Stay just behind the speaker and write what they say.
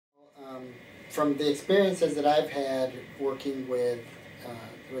from the experiences that I've had working with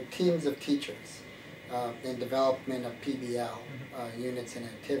teams of teachers in development of PBL units and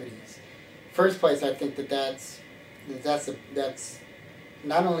activities, first place I think that's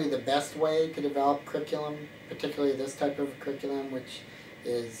not only the best way to develop curriculum, particularly this type of curriculum, which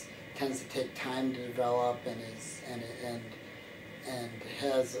tends to take time to develop and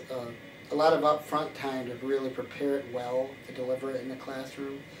has a lot of upfront time to really prepare it well to deliver it in the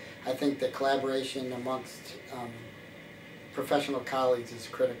classroom. I think the collaboration amongst professional colleagues is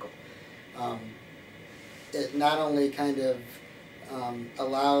critical. It not only kind of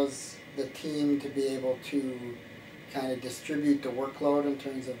allows the team to be able to kind of distribute the workload in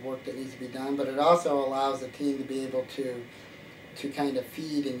terms of work that needs to be done, but it also allows the team to be able to kind of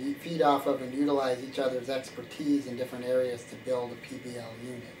feed off of and utilize each other's expertise in different areas to build a PBL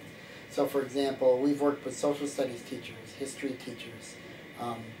unit. So for example, we've worked with social studies teachers, history teachers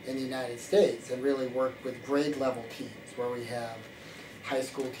in the United States, and really worked with grade level teams where we have high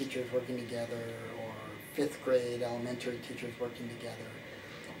school teachers working together or 5th grade elementary teachers working together.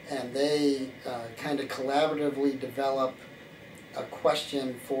 And they kind of collaboratively develop a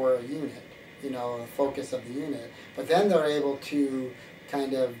question for a unit, a focus of the unit. But then they're able to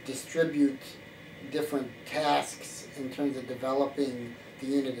kind of distribute different tasks in terms of developing the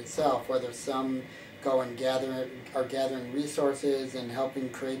unit itself, whether some go and are gathering resources and helping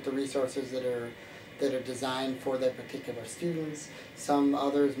create the resources that are designed for their particular students. Some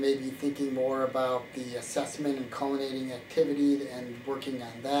others may be thinking more about the assessment and culminating activity and working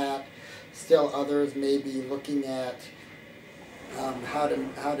on that. Still others may be looking at how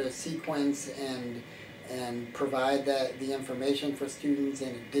to sequence and provide the information for students in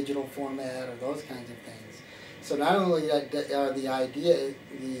a digital format or those kinds of things. So not only are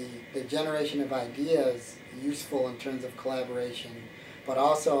the generation of ideas useful in terms of collaboration, but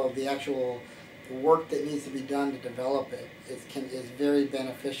also the actual work that needs to be done to develop it is very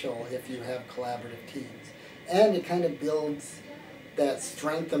beneficial if you have collaborative teams. And it kind of builds that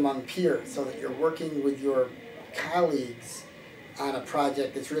strength among peers so that you're working with your colleagues on a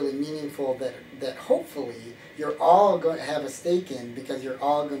project that's really meaningful that hopefully you're all going to have a stake in because you're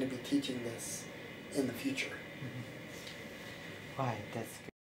all going to be teaching this in the future. Right, that's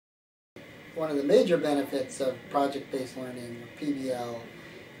good. One of the major benefits of project-based learning, or PBL,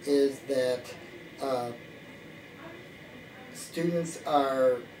 is that students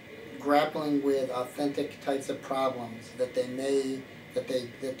are grappling with authentic types of problems that they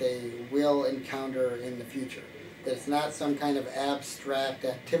will encounter in the future. That it's not some kind of abstract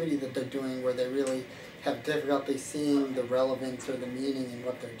activity that they're doing where they really have difficulty seeing the relevance or the meaning in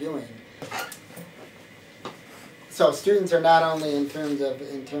what they're doing. So students are not only in terms of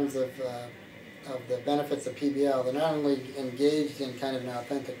the benefits of PBL, they're not only engaged in kind of an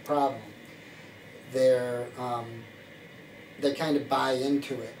authentic problem. They kind of buy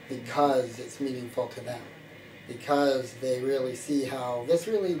into it because it's meaningful to them, because they really see how this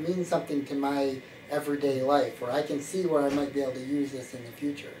really means something to my everyday life, or I can see where I might be able to use this in the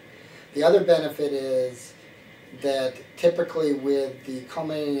future. The other benefit is that typically with the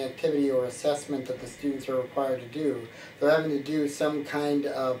culminating activity or assessment that the students are required to do, they're having to do some kind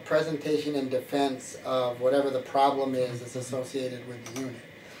of presentation and defense of whatever the problem is that's associated with the unit.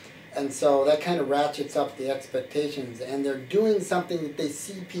 And so that kind of ratchets up the expectations, and they're doing something that they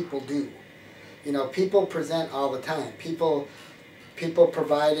see people do. People present all the time. People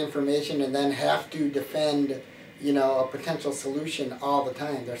provide information and then have to defend a potential solution all the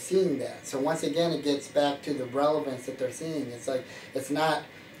time. They're seeing that. So once again, it gets back to the relevance that they're seeing. It's like, it's not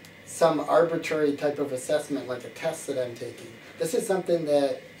some arbitrary type of assessment like a test that I'm taking. This is something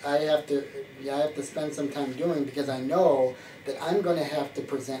that I have to spend some time doing because I know that I'm going to have to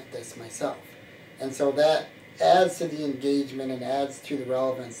present this myself. And so that adds to the engagement and adds to the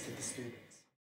relevance to the student.